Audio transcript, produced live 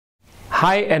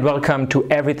Hi and welcome to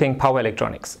Everything Power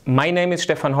Electronics. My name is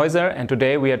Stefan Heuser and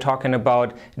today we are talking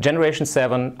about Generation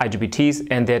 7 IGBTs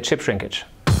and their chip shrinkage.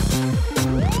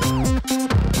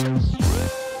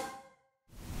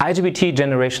 IGBT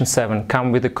Generation 7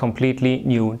 come with a completely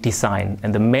new design,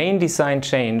 and the main design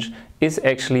change is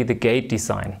actually the gate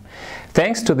design.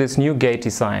 Thanks to this new gate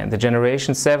design, the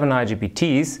Generation 7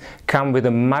 IGBTs come with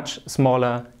a much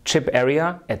smaller chip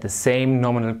area at the same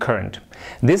nominal current.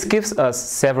 This gives us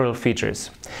several features.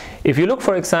 If you look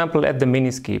for example at the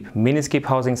mini-skip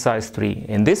housing size 3,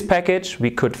 in this package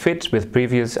we could fit with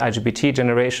previous IGBT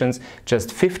generations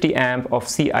just 50 amp of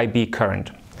CIB current.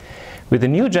 With the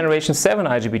new Generation 7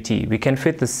 IGBT, we can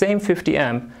fit the same 50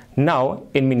 amp now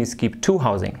in mini-skip 2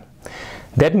 housing.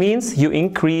 That means you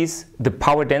increase the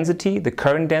power density, the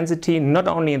current density, not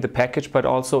only in the package but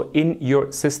also in your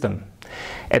system.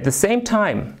 At the same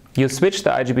time, you switch the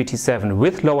IGBT7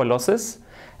 with lower losses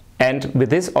and with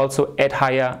this also add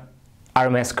higher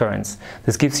RMS currents.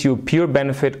 This gives you pure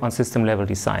benefit on system level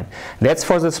design. That's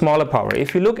for the smaller power.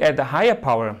 If you look at the higher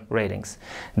power ratings,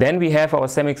 then we have our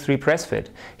Semikron 3 press fit.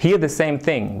 Here the same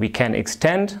thing. We can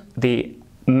extend the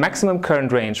maximum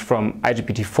current range from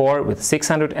IGBT4 with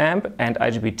 600 amp and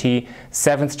IGBT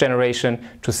 7th generation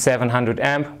to 700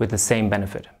 amp with the same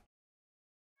benefit.